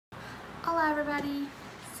Hola everybody!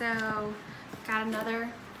 So, got another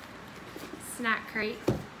snack crate,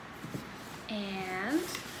 and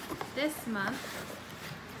this month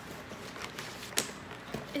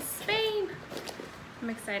is Spain.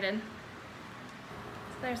 I'm excited.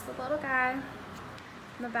 So there's the little guy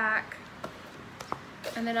in the back,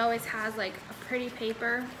 and it always has like a pretty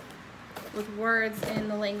paper with words in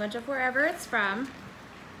the language of wherever it's from,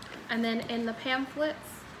 and then in the pamphlets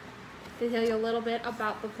they tell you a little bit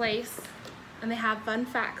about the place, and they have fun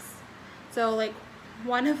facts. So like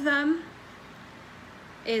one of them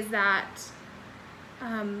is that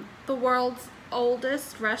the world's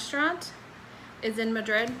oldest restaurant is in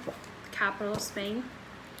Madrid, the capital of Spain.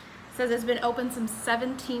 It says it's been open since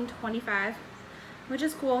 1725, which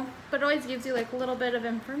is cool, but it always gives you like a little bit of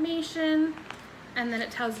information, and then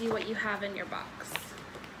it tells you what you have in your box.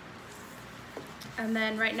 And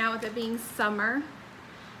then right now, with it being summer,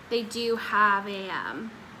 they do have a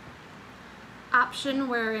option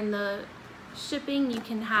where in the shipping you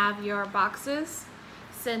can have your boxes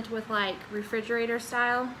sent with like refrigerator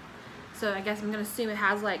style. So I guess I'm gonna assume it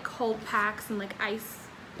has like cold packs and like ice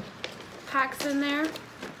packs in there.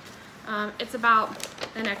 It's about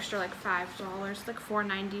an extra like $5, like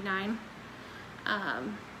 $4.99.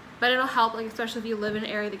 But it'll help, like especially if you live in an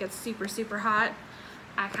area that gets super hot.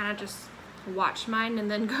 I kind of just watch mine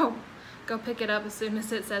and then go pick it up as soon as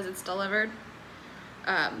it says it's delivered.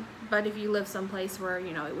 But if you live someplace where,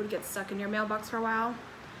 you know, it would get stuck in your mailbox for a while,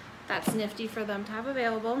 that's nifty for them to have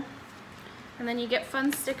available. And then you get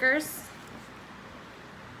fun stickers.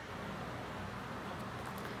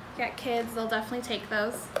 Got kids, they'll definitely take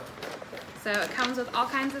those. So it comes with all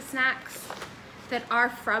kinds of snacks that are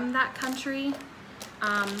from that country.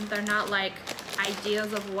 They're not like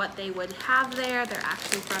ideas of what they would have there, they're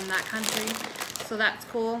actually from that country. So that's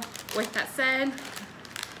cool. With that said,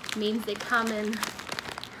 means they come in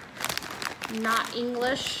not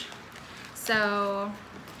English, so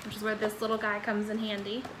which is where this little guy comes in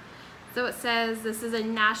handy. So it says this is a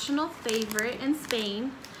national favorite in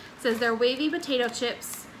Spain. It says they're wavy potato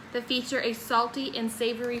chips that feature a salty and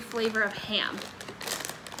savory flavor of ham.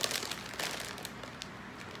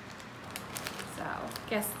 So I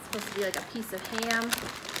guess it's supposed to be like a piece of ham.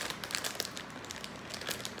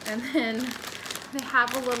 And then they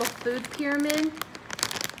have a little food pyramid,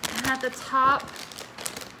 and at the top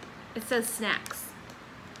it says snacks.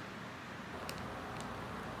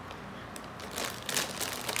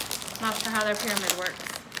 Not sure how their pyramid works,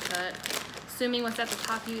 but assuming what's at the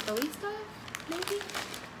top you eat the least of, maybe?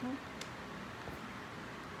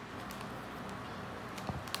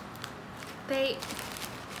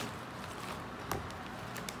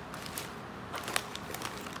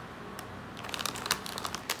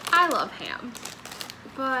 I love ham,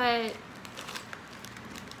 but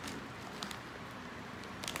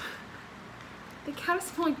they kind of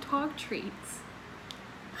smell like dog treats.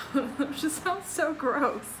 It just sounds so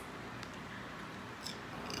gross.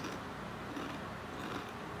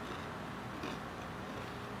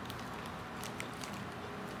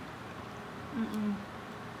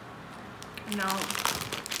 No,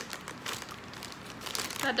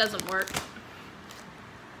 that doesn't work.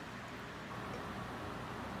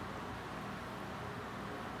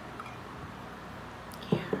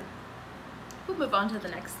 Yeah. We'll move on to the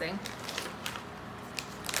next thing.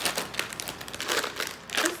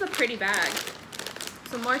 This is a pretty bag.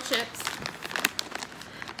 Some more chips.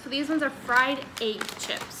 So these ones are fried egg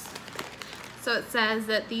chips. So it says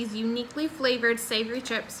that these uniquely flavored savory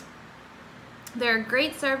chips, they're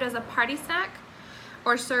great served as a party snack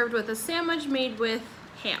or served with a sandwich made with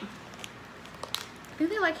ham. I think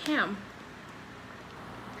they like ham.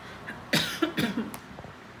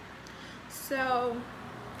 So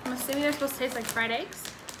I'm assuming they're supposed to taste like fried eggs.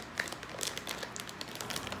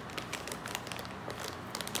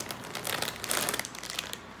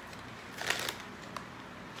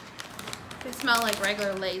 They smell like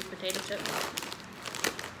regular Lay's potato chips.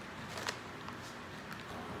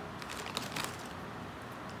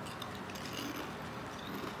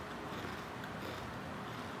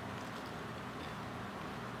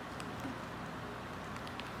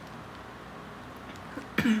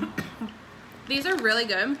 These are really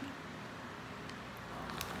good,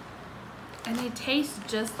 and they taste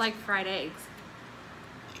just like fried eggs.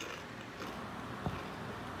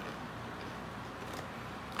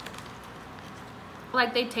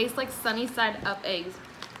 Like they taste like sunny side up eggs.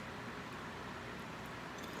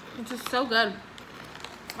 It's just so good.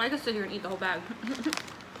 I could sit here and eat the whole bag.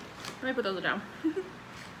 Let me put those down.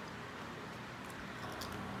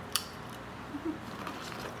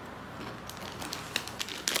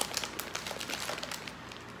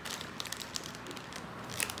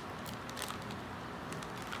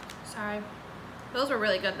 Sorry. Those were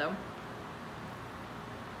really good though.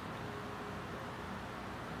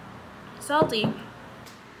 Salty,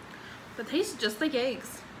 but tastes just like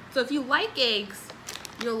eggs. So if you like eggs,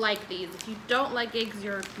 you'll like these. If you don't like eggs,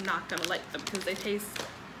 you're not gonna like them because they taste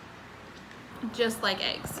just like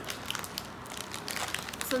eggs.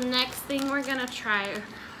 So next thing we're gonna try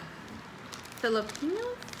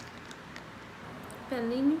Filipinos?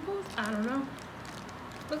 Filipinos? I don't know.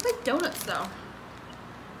 Looks like donuts though.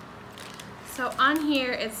 So on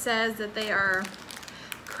here it says that they are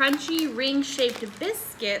crunchy ring-shaped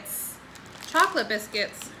biscuits, chocolate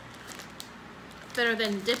biscuits that are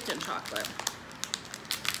then dipped in chocolate.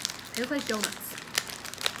 They look like donuts.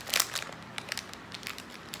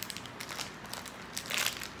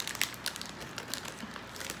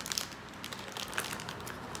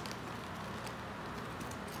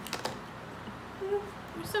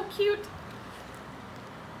 They're so cute.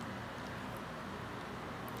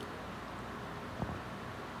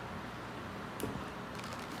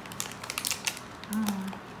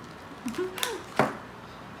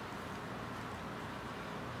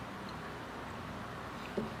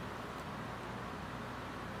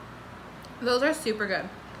 Those are super good.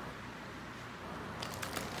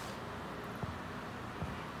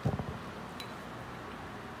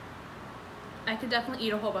 I could definitely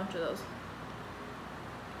eat a whole bunch of those.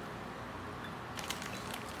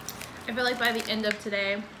 I feel like by the end of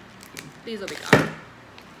today, these will be gone.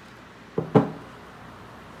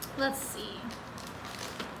 Let's see.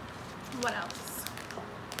 What else?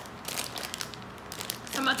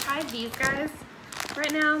 So I'm gonna try these guys.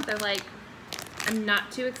 Right now, they're like, I'm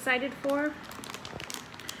not too excited for.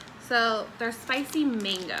 So they're spicy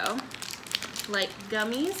mango, like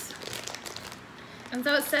gummies. And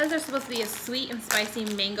so it says they're supposed to be a sweet and spicy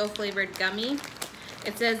mango flavored gummy.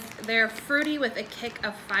 It says they're fruity with a kick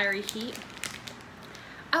of fiery heat.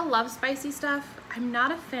 I love spicy stuff. I'm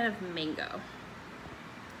not a fan of mango.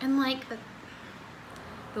 And like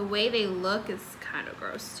the way they look is kind of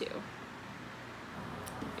gross too.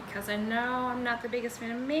 Because I know I'm not the biggest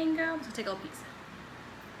fan of mango, so take a little piece.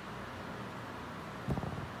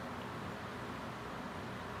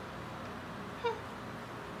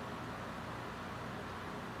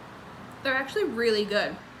 They're actually really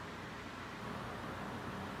good.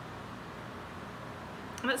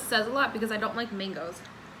 And it says a lot because I don't like mangoes.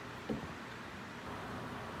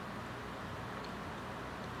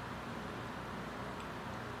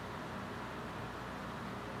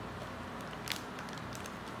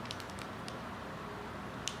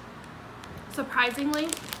 Surprisingly,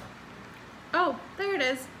 oh, there it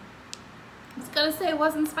is. I was gonna say it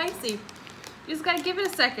wasn't spicy. You just gotta give it a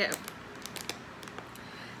second.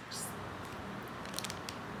 Just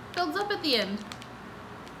builds up at the end.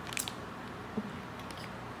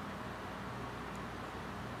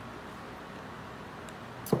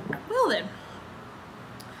 Well then.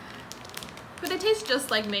 But they taste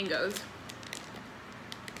just like mangoes.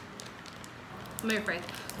 Let me rephrase.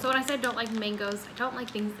 So when I said don't like mangoes, I don't like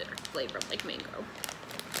things that are flavored like mango.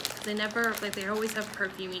 They never, like they always have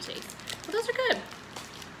perfumey taste. But those are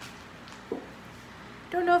good.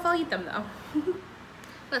 Don't know if I'll eat them though.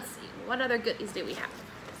 Let's see, what other goodies do we have?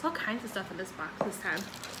 There's all kinds of stuff in this box this time.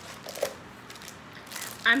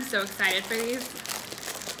 I'm so excited for these.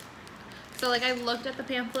 So like I looked at the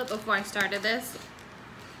pamphlet before I started this,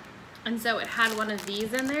 and so it had one of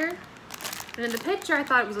these in there. And in the picture I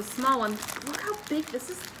thought it was a small one. Look how big this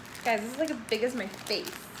is. Guys, this is like as big as my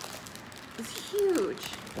face. It's huge.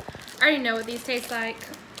 I already know what these taste like.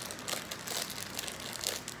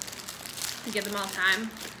 You get them all the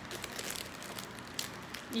time.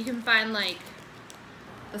 You can find like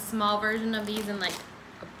a small version of these in like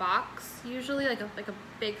a box usually, like a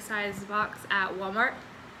big size box at Walmart.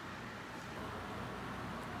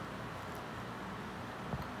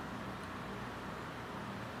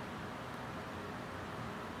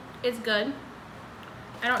 It's good.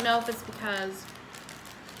 I don't know if it's because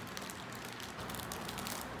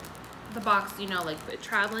the box, you know, like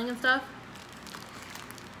traveling and stuff,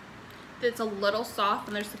 it's a little soft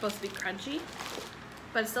and they're supposed to be crunchy,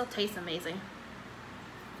 but it still tastes amazing.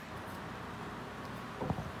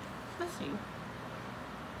 Let's see.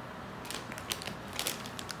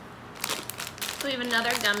 So we have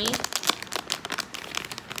another gummy.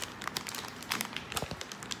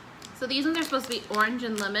 So these ones are supposed to be orange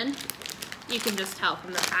and lemon. You can just tell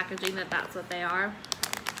from the packaging that that's what they are.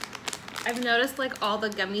 I've noticed like all the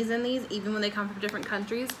gummies in these, even when they come from different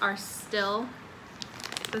countries, are still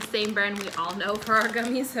the same brand we all know for our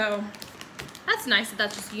gummies. So that's nice that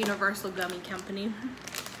that's just Universal Gummy Company.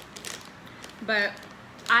 But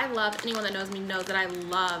I love, anyone that knows me knows that I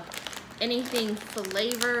love anything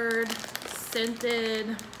flavored,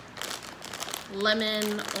 scented,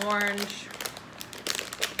 lemon, orange.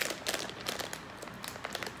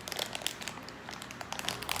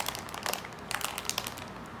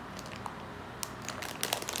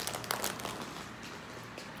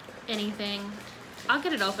 Anything. I'll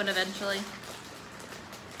get it open eventually.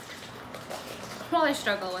 While I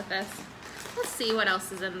struggle with this, let's see what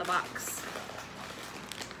else is in the box.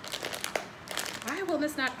 Why will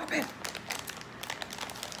this not open?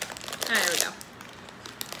 There we go.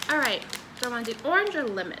 All right, do I want to do orange or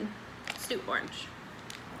lemon? Let's do orange.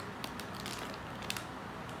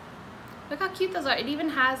 Look how cute those are. It even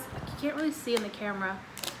has, you can't really see in the camera,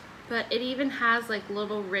 but it even has like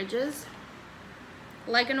little ridges,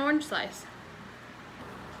 like an orange slice.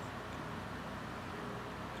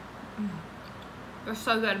 They're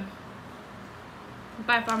so good.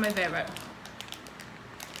 By far my favorite.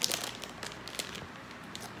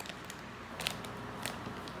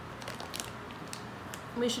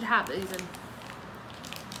 We should have these in.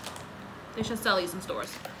 They should sell these in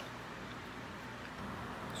stores.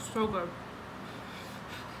 So good.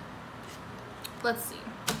 Let's see.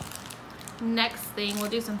 Next thing,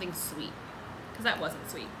 we'll do something sweet, because that wasn't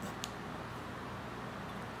sweet.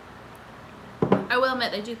 I will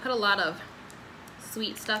admit, they do put a lot of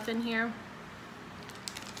sweet stuff in here.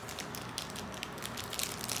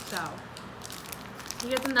 So,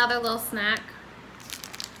 here's another little snack.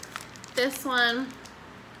 This one,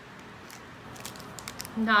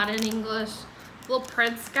 not in English. Little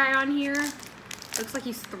Prince guy on here. Looks like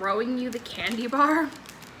he's throwing you the candy bar.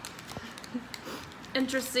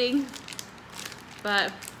 Interesting.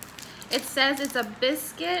 But it says it's a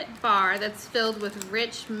biscuit bar that's filled with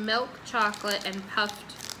rich milk chocolate and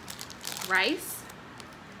puffed rice.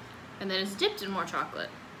 And then it's dipped in more chocolate.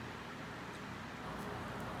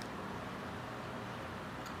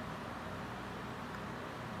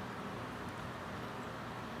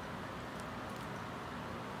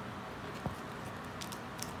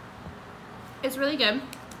 It's really good.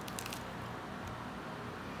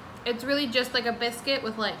 It's really just like a biscuit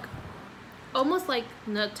with like, almost like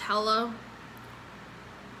Nutella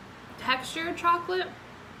textured chocolate.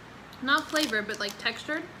 Not flavored, but like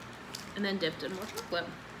textured. And then dipped in more chocolate.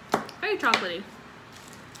 Very chocolatey.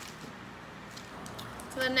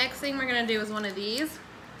 So the next thing we're gonna do is one of these.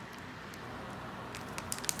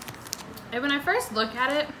 And when I first look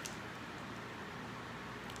at it,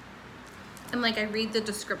 and like I read the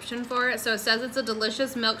description for it, so it says it's a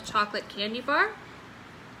delicious milk chocolate candy bar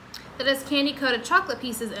that has candy coated chocolate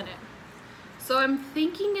pieces in it. So I'm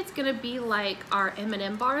thinking it's gonna be like our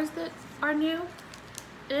M&M bars that are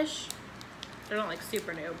new-ish. They're not like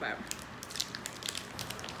super new, but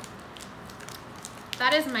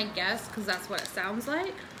that is my guess, because that's what it sounds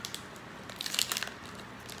like.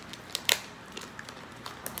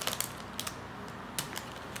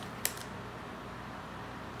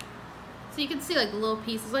 So you can see like little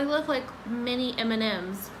pieces. They look like mini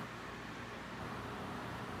M&Ms.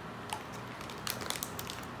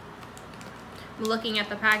 I'm looking at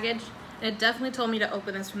the package, and it definitely told me to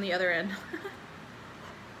open this from the other end.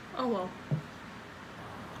 Oh well.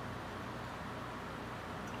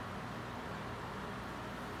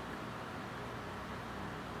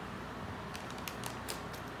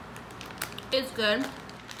 It's good.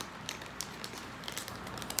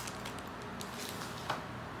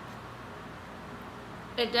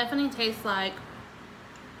 It definitely tastes like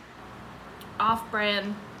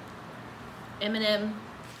off-brand M&M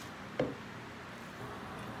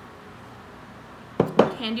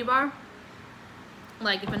candy bar.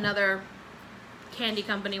 Like if another candy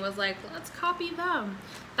company was like, let's copy them.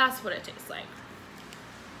 That's what it tastes like.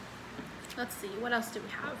 Let's see, what else do we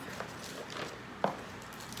have?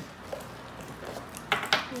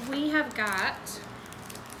 We have got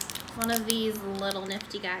one of these little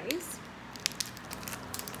nifty guys.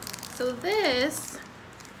 So this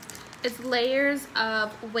is layers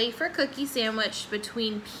of wafer cookie sandwich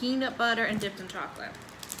between peanut butter and dipped in chocolate.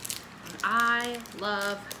 And I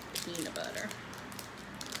love peanut butter.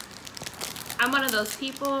 I'm one of those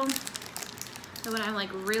people that when I'm like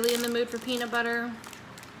really in the mood for peanut butter,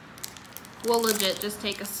 will legit just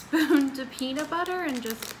take a spoon to peanut butter and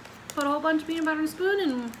just put a whole bunch of peanut butter in a spoon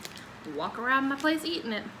and walk around my place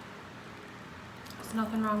eating it. There's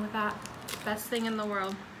nothing wrong with that. Best thing in the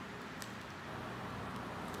world.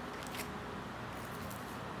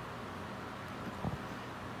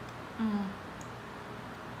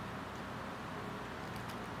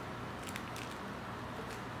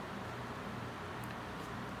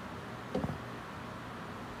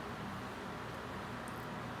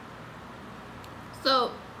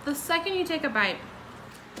 So the second you take a bite,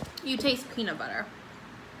 you taste peanut butter.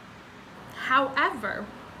 However,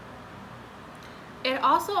 it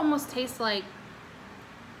also almost tastes like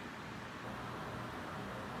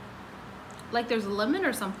there's lemon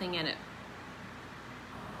or something in it.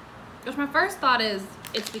 Which my first thought is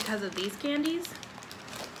it's because of these candies.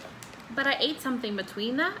 But I ate something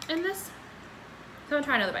between that and this. So I'm gonna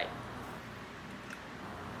try another bite.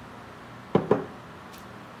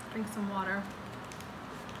 Drink some water.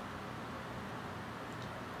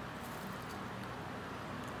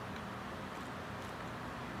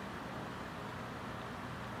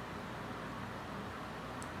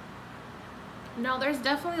 No, there's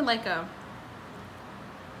definitely like a,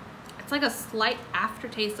 it's like a slight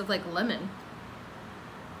aftertaste of like lemon,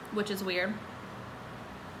 which is weird.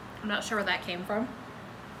 I'm not sure where that came from.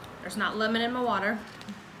 There's not lemon in my water.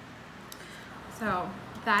 So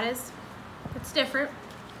that is, it's different.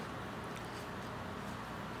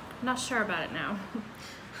 I'm not sure about it now.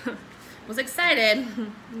 Was excited,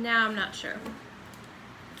 now I'm not sure.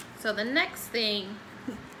 So the next thing,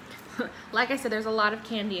 like I said, there's a lot of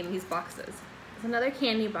candy in these boxes. There's another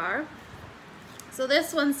candy bar. So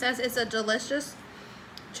this one says it's a delicious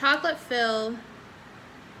chocolate filled,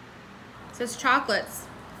 it says chocolates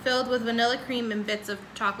filled with vanilla cream and bits of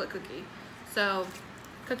chocolate cookie. So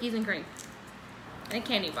cookies and cream and a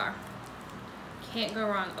candy bar. Can't go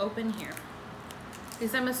wrong, open here.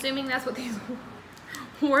 Because I'm assuming that's what these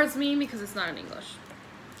words mean because it's not in English.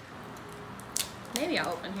 Maybe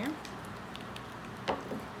I'll open here.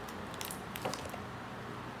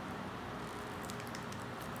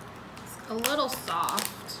 It's a little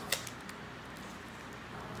soft.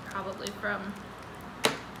 Probably from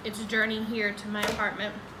its journey here to my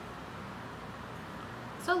apartment.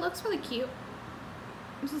 So it looks really cute.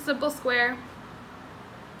 It's a simple square.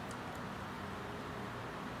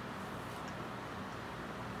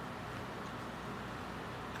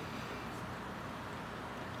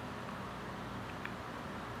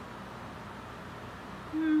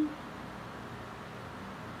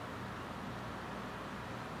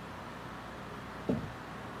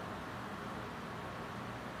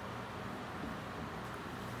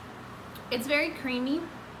 It's very creamy.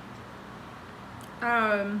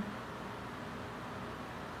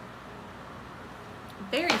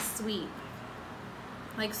 Very sweet.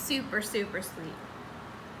 Like super, super sweet.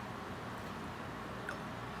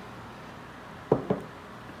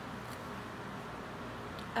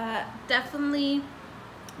 Definitely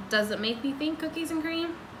doesn't make me think cookies and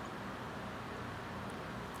cream.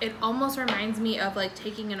 It almost reminds me of like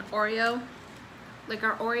taking an Oreo, like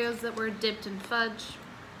our Oreos that were dipped in fudge,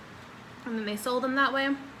 and then they sold them that way.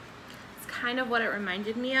 It's kind of what it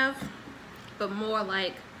reminded me of, but more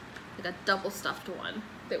like a double stuffed one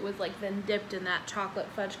that was like then dipped in that chocolate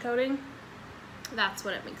fudge coating. That's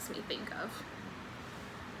what it makes me think of.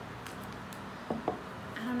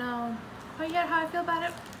 I don't know quite yet how I feel about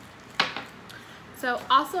it. So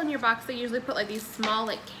also in your box they usually put like these small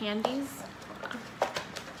like candies.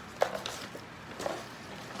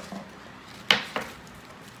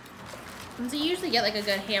 And so you usually get like a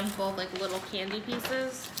good handful of like little candy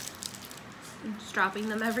pieces. I'm just dropping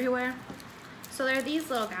them everywhere. So there are these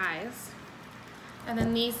little guys. And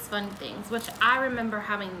then these fun things, which I remember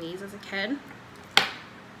having these as a kid.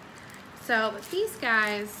 So but these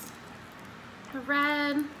guys, a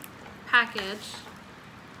red package.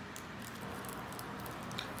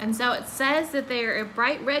 And so it says that they're a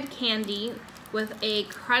bright red candy with a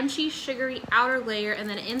crunchy, sugary outer layer, and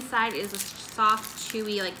then inside is a soft,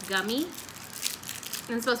 chewy, like gummy.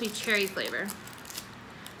 And it's supposed to be cherry flavor.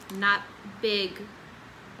 Not big,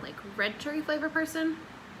 like red cherry flavor person.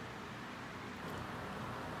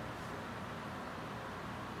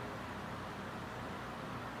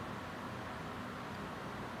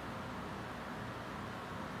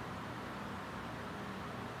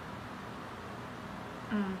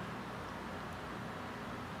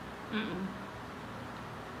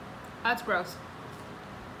 That's gross.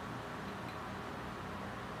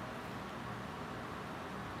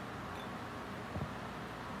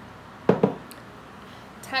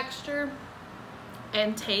 Texture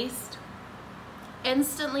and taste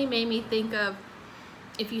instantly made me think of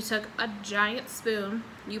if you took a giant spoon,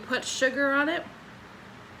 you put sugar on it,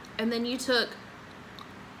 and then you took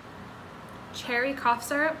cherry cough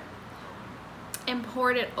syrup and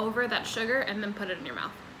poured it over that sugar and then put it in your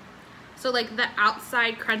mouth. So like the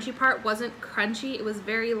outside crunchy part wasn't crunchy, it was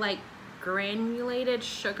very like granulated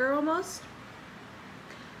sugar almost.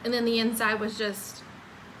 And then the inside was just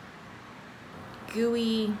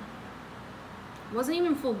gooey. It wasn't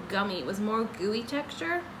even full gummy, it was more gooey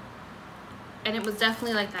texture. And it was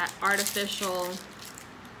definitely like that artificial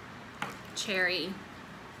cherry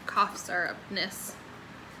cough syrupness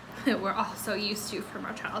that we're all so used to from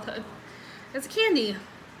our childhood. It's candy.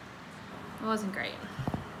 It wasn't great.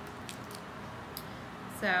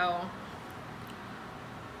 So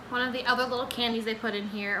one of the other little candies they put in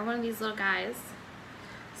here are one of these little guys.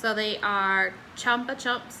 So they are Chumpa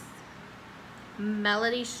Chumps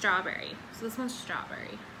Melody Strawberry. So this one's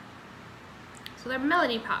strawberry. So they're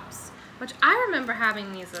Melody Pops, which I remember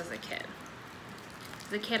having these as a kid.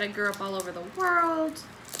 As a kid, I grew up all over the world.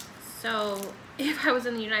 So if I was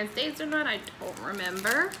in the United States or not, I don't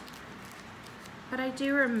remember. But I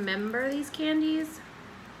do remember these candies.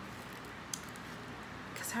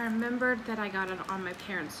 I remembered that I got on my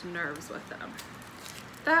parents' nerves with them.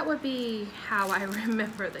 That would be how I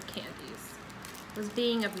remember the candies, was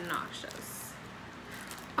being obnoxious.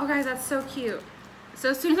 Oh guys, that's so cute.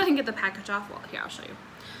 So as soon as I can get the package off, well, here, I'll show you.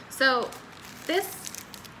 So this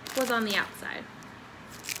was on the outside.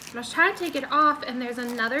 And I was trying to take it off, and there's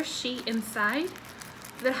another sheet inside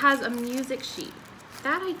that has a music sheet.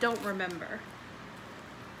 That I don't remember.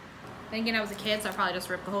 Thinking I was a kid, so I probably just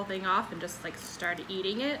ripped the whole thing off and just like started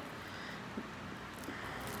eating it.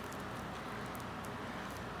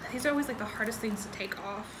 These are always like the hardest things to take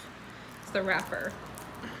off. It's the wrapper.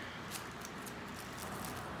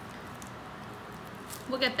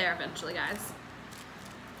 We'll get there eventually, guys.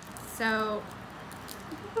 So,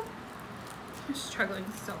 I'm struggling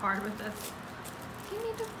so hard with this. Give me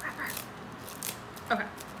the wrapper. Okay.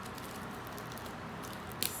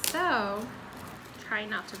 So, try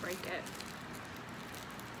not to break it.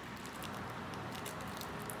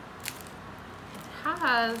 It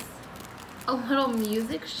has a little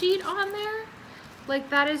music sheet on there. Like,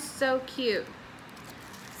 that is so cute.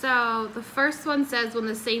 So the first one says, when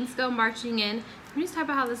the saints go marching in. Can we just talk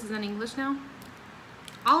about how this is in English now?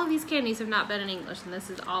 All of these candies have not been in English, and this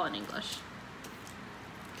is all in English.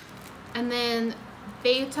 And then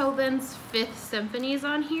Beethoven's Fifth Symphony is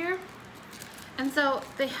on here. And so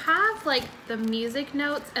they have like the music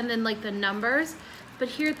notes and then like the numbers, but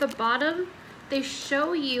here at the bottom, they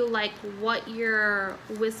show you like what your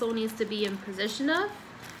whistle needs to be in position of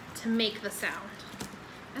to make the sound.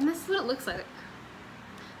 And this is what it looks like.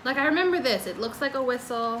 Like, I remember this, it looks like a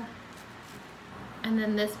whistle, and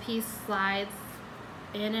then this piece slides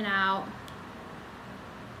in and out,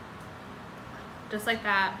 just like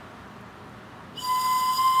that.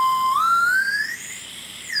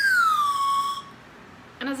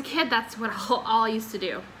 And as a kid, that's what all I used to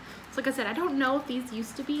do. So like I said, I don't know if these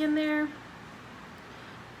used to be in there,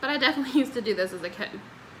 but I definitely used to do this as a kid.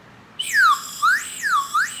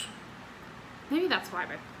 Maybe that's why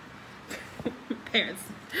my parents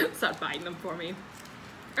stopped buying them for me.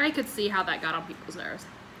 Or I could see how that got on people's nerves.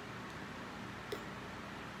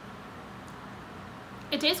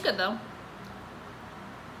 It tastes good though.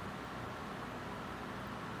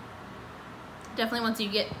 Definitely once you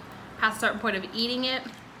get past a certain point of eating it,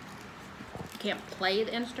 you can't play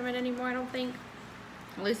the instrument anymore, I don't think.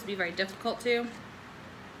 At least it'd be very difficult to.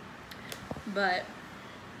 But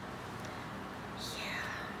yeah,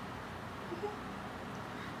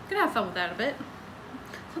 I'm gonna have fun with that a bit.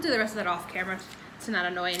 I'll do the rest of that off camera to not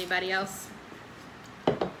annoy anybody else.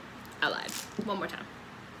 I lied. One more time.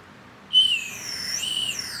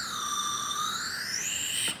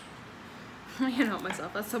 I can't help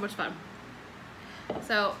myself. That's so much fun.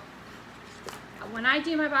 So when I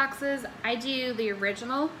do my boxes, I do the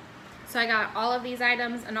original. So I got all of these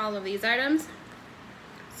items and all of these items.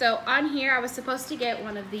 So on here, I was supposed to get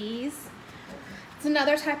one of these. It's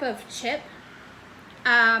another type of chip,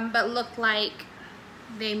 but looked like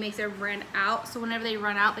they make their run out. So whenever they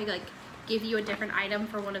run out, they like give you a different item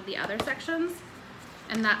for one of the other sections.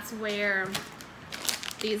 And that's where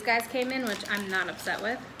these guys came in, which I'm not upset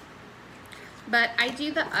with. But I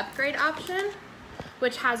do the upgrade option,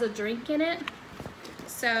 which has a drink in it.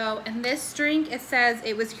 So in this drink, it says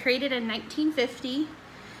it was created in 1950,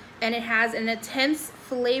 and it has an intense,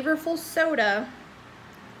 flavorful soda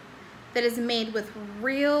that is made with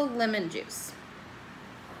real lemon juice.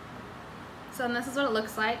 So and this is what it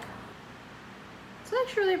looks like. It's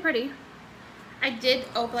actually really pretty. I did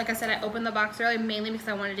open, like I said, I opened the box early mainly because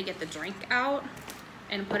I wanted to get the drink out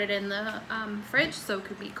and put it in the fridge so it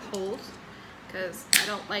could be cold, because I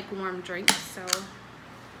don't like warm drinks, so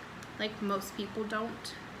like most people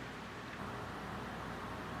don't.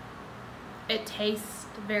 It tastes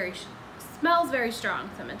very, smells very strong,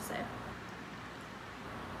 so I meant to say.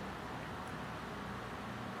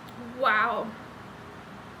 Wow.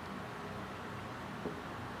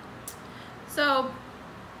 So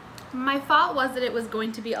my thought was that it was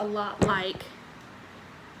going to be a lot like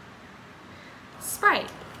Sprite.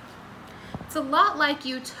 It's a lot like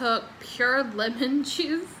you took pure lemon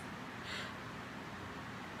juice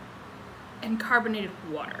and carbonated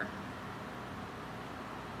water.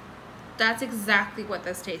 That's exactly what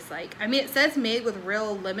this tastes like. I mean, it says made with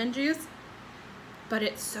real lemon juice, but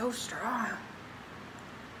it's so strong.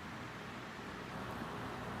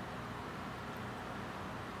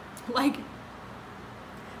 Like,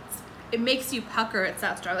 it makes you pucker, it's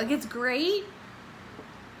that strong. Like, it's great.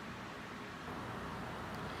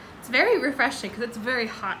 It's very refreshing because it's very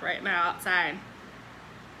hot right now outside.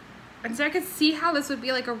 And so I could see how this would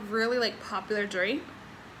be like a really like popular drink.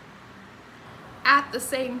 At the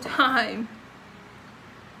same time,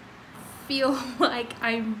 feel like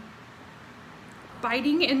I'm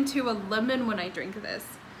biting into a lemon when I drink this.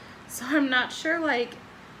 So I'm not sure like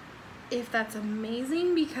if that's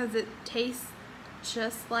amazing because it tastes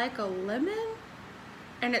just like a lemon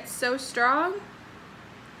and it's so strong,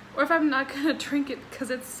 or if I'm not gonna drink it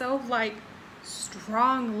because it's so like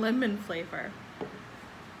strong lemon flavor.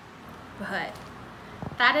 But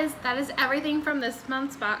that is everything from this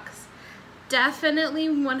month's box. Definitely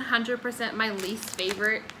 100% my least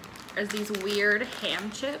favorite is these weird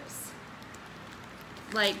ham chips.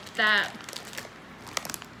 Like that,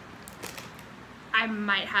 I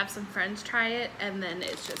might have some friends try it and then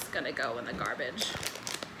it's just gonna go in the garbage.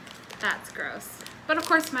 That's gross. But of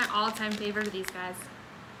course my all-time favorite are these guys.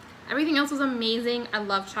 Everything else was amazing. I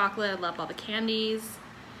love chocolate, I love all the candies.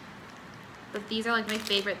 But these are like my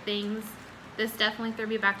favorite things. This definitely threw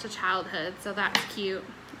me back to childhood, so that's cute.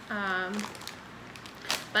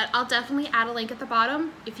 But I'll definitely add a link at the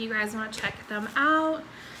bottom if you guys want to check them out.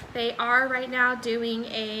 They are right now doing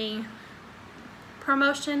a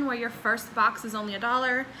promotion where your first box is only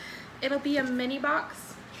 $1. It'll be a mini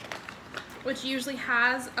box, which usually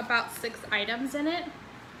has about 6 items in it.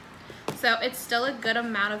 So it's still a good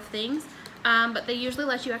amount of things, but they usually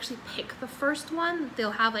let you actually pick the first one.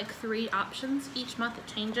 They'll have like 3 options each month, it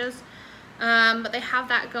changes. But they have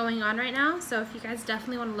that going on right now, so if you guys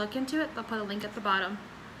definitely want to look into it, they'll put a link at the bottom.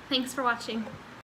 Thanks for watching.